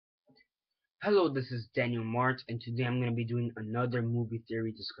Hello, this is Daniel Mart, and today I'm gonna be doing another movie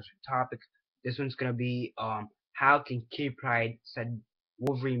theory discussion topic. This one's gonna be how can Kitty Pryde send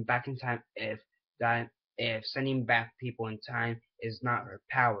Wolverine back in time that if sending back people in time is not her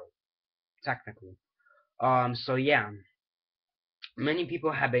power technically. So yeah, many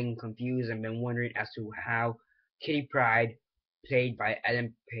people have been confused and been wondering as to how Kitty Pryde, played by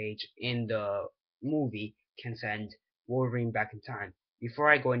Ellen Page in the movie, can send Wolverine back in time.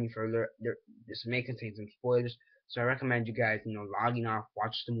 Before I go any further, this may contain some spoilers, so I recommend you guys, logging off,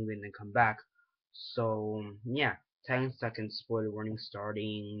 watch the movie, and then come back. So yeah, 10 seconds spoiler warning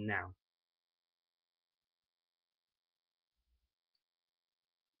starting now.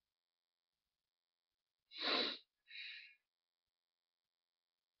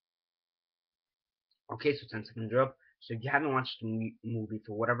 Okay, so 10 seconds are up. So if you haven't watched the movie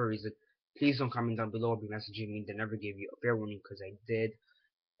for whatever reason, please don't comment down below or be messaging me. They never gave you a fair warning because I did.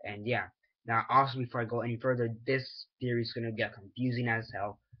 And yeah, now also before I go any further, this theory is gonna get confusing as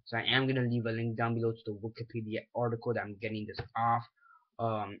hell. So I am gonna leave a link down below to the Wikipedia article that I'm getting this off.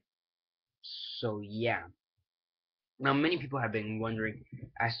 Um, so yeah. Now many people have been wondering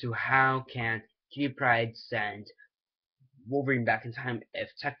as to how can Kitty Pryde send Wolverine back in time if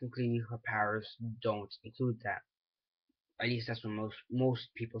technically her powers don't include that. At least that's what most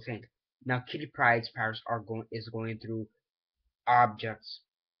people think. Now Kitty Pryde's powers are going through objects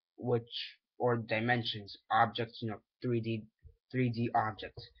which or dimensions objects 3D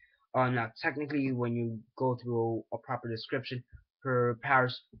objects. Now technically when you go through a proper description, her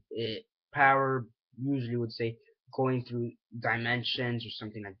power usually would say going through dimensions or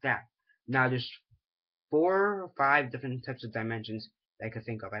something like that. Now there's 4 or 5 different types of dimensions that I can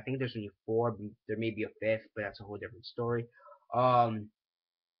think of. I think there's only four, there may be a fifth, but that's a whole different story. um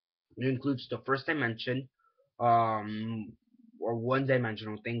it includes the first dimension, um, or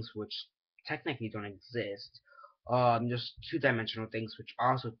one-dimensional things which technically don't exist. There's two-dimensional things which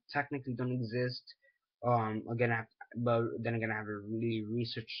also technically don't exist. Again, but then again, I have to really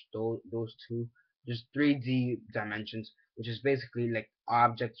research those two. There's 3D dimensions, which is basically like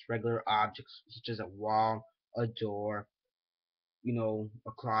objects, regular objects such as a wall, a door,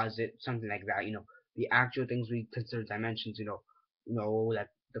 a closet, something like that. The actual things we consider dimensions. Like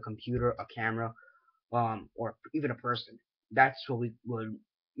the computer, a camera, or even a person. That's what we would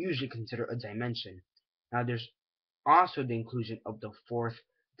usually consider a dimension. Now, there's also the inclusion of the fourth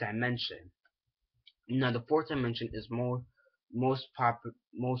dimension. Now, the fourth dimension is most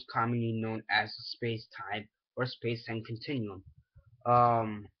commonly known as space-time or space-time continuum.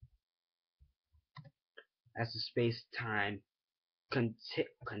 Um, as the space-time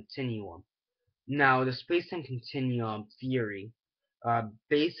continuum. Now, the space-time continuum theory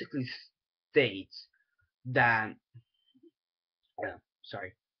basically states that,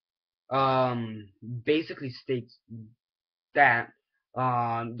 sorry, um, basically states that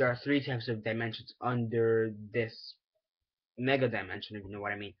there are 3 types of dimensions under this mega dimension, if you know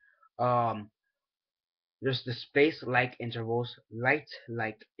what I mean. Um, there's the space-like intervals,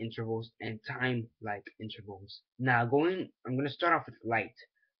 light-like intervals, and time-like intervals. Now, I'm going to start off with light.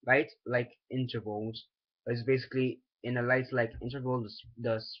 Light-like intervals is basically in a light-like interval,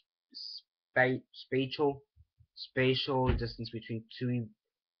 the spatial distance between two.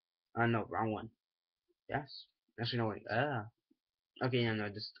 No, wrong one. Yes. Actually, no, wait. Okay, no,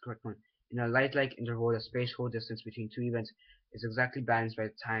 this is the correct one. In a light-like interval, the spatial distance between two events is exactly balanced by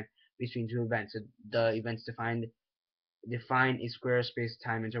the time between two events. So the events define a square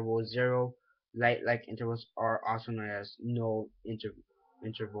space-time interval. Zero light-like intervals are also known as no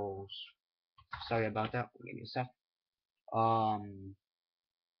intervals. Sorry about that. Give me a sec. Um.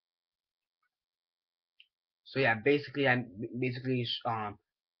 So yeah, basically, I basically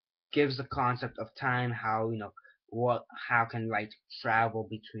gives the concept of time, how how can light travel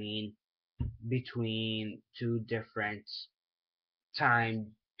between two different time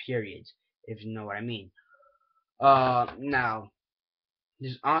periods, if you know what I mean. Now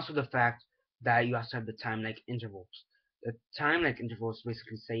there's also the fact that you also have the time-like intervals. The time-like intervals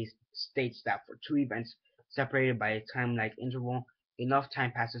basically states that for two events separated by a time-like interval, enough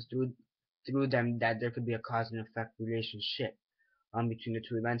time passes through them that there could be a cause and effect relationship between the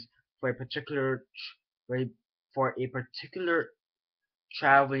two events for a particular for a particular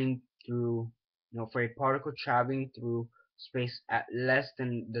traveling through for a particle traveling through space at less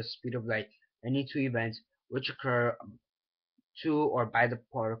than the speed of light. Any two events which occur to or by the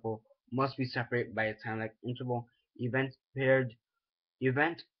particle must be separated by a time-like interval. Event paired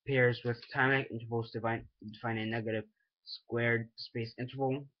event pairs with time-like intervals define a negative squared space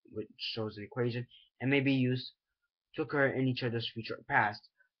interval, which shows an equation, and may be used to occur in each other's future or past.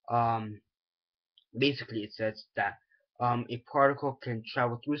 Um, Basically, it says that a particle can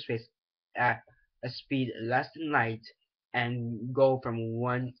travel through space at a speed less than light and go from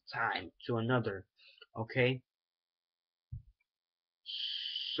one time to another. Okay,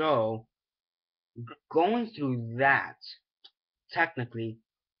 so going through that, technically,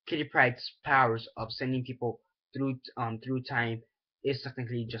 Kitty Pryde's powers of sending people through time is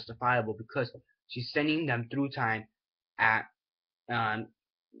technically justifiable because she's sending them through time at um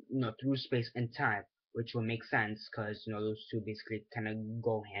through space and time, which will make sense because those two basically kind of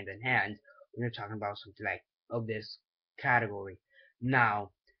go hand in hand when you're talking about something like of this category.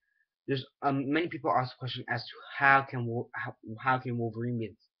 Now, there's many people ask the question as to how can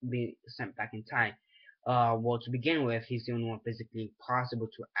Wolverine be sent back in time. Well, to begin with, he's the only one physically possible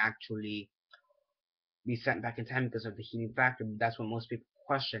to actually be sent back in time because of the healing factor. But that's what most people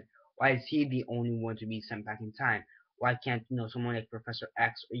question. Why is he the only one to be sent back in time? Why can't someone like Professor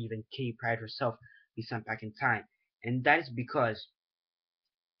X or even Kitty Pryde herself be sent back in time? And that is because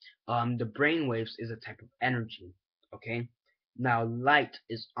the brainwaves is a type of energy. Okay, now light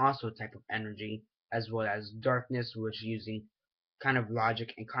is also a type of energy, as well as darkness, which using kind of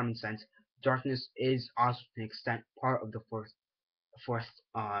logic and common sense, darkness is also to an extent part of the fourth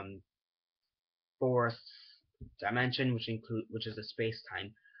um fourth dimension, which is the space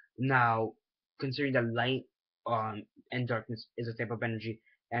time. Now, considering that light and darkness is a type of energy,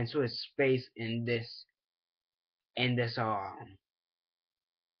 and so is space in this in this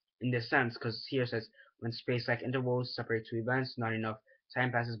sense, because here it says when space-like intervals separate two events, not enough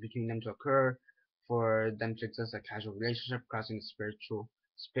time passes between them to occur for them to exist a casual relationship, causing a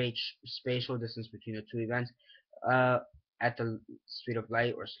spatial distance between the two events. Uh, at the speed of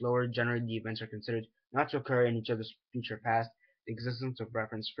light or slower, generally the events are considered not to occur in each other's future past. The existence of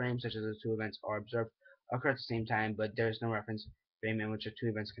reference frames, such as the two events are observed, occur at the same time, but there is no reference frame in which the two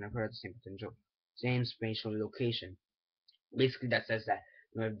events can occur at the same spatial location. Basically, that says that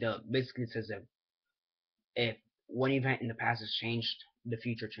basically it says that if one event in the past has changed, the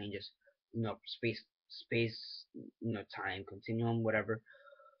future changes. Space, time continuum, whatever.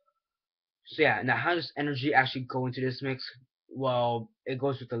 So yeah, now how does energy actually go into this mix? Well, it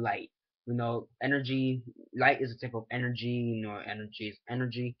goes with the light. Energy, light is a type of energy. Energy is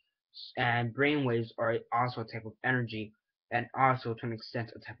energy, and brainwaves are also a type of energy, and also to an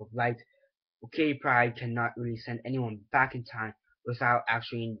extent a type of light. Kitty Pryde cannot really send anyone back in time without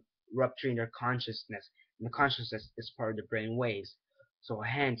actually rupturing their consciousness, and the consciousness is part of the brain waves. So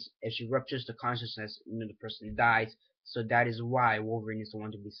hence, if she ruptures the consciousness, the person dies. So that is why Wolverine is the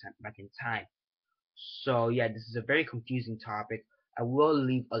one to be sent back in time. So yeah, this is a very confusing topic. I will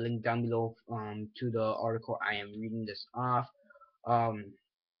leave a link down below to the article I am reading this off. Um,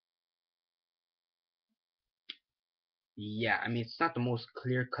 yeah, I mean it's not the most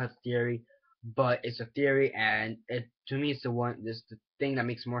clear cut theory, but it's a theory, and it to me it's the thing that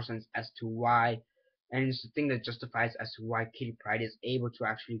makes more sense as to why, and it's the thing that justifies as to why Kitty Pryde is able to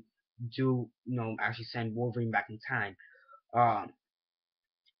actually actually send Wolverine back in time. Um,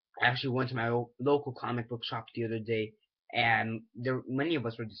 I actually went to my local comic book shop the other day, and there many of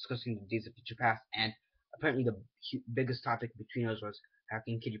us were discussing the Days of Future Past, and apparently the biggest topic between us was how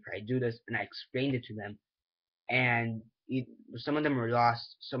can Kitty Pryde do this, and I explained it to them, and some of them were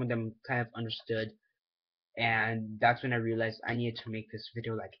lost, some of them kind of understood, and that's when I realized I needed to make this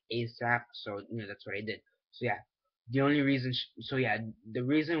video like ASAP. So that's what I did. So yeah, the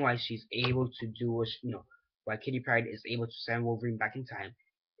reason why she's able to do what why Kitty Pryde is able to send Wolverine back in time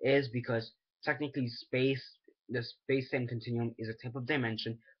is because technically the space-time continuum is a type of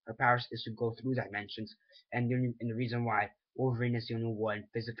dimension. Her powers is to go through dimensions, and the reason why Wolverine is the only one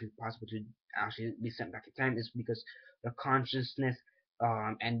physically possible to actually be sent back in time is because the consciousness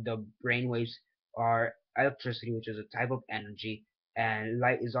and the brainwaves are electricity, which is a type of energy, and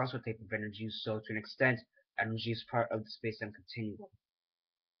light is also a type of energy. So to an extent, energy is part of the space-time continuum.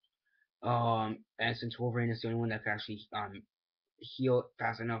 And since Wolverine is the only one that can actually heal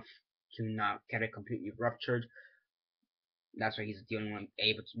fast enough to not get it completely ruptured, that's why he's the only one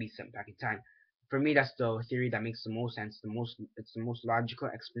able to be sent back in time. For me, that's the theory that makes the most sense. It's the most logical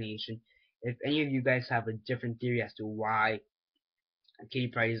explanation. If any of you guys have a different theory as to why Kitty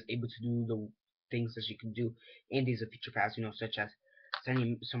Pryde is able to do the things that she can do in Days of Future Past, such as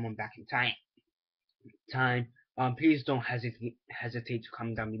sending someone back in time, please don't hesitate to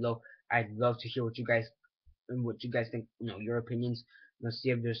comment down below. I'd love to hear what you guys think, your opinions. See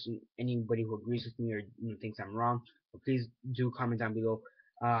if there's anybody who agrees with me or thinks I'm wrong. But please do comment down below.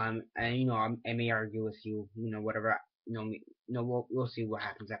 And I may argue with you, whatever. We'll see what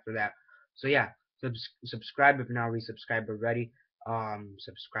happens after that. So yeah, subscribe if you're not already subscribed already.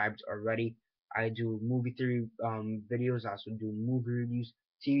 Subscribed already. I do movie theory videos. I also do movie reviews,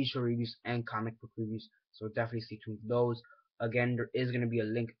 TV show reviews, and comic book reviews. So definitely stay tuned for those. Again, there is going to be a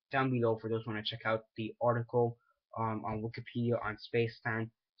link down below for those who want to check out the article on Wikipedia on space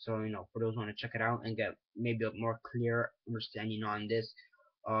time. So for those who want to check it out and get maybe a more clear understanding on this,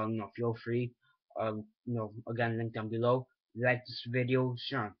 feel free. Again, link down below. Like this video,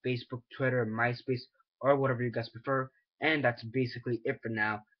 share on Facebook, Twitter, MySpace, or whatever you guys prefer. And that's basically it for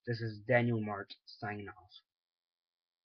now. This is Daniel Mart signing off.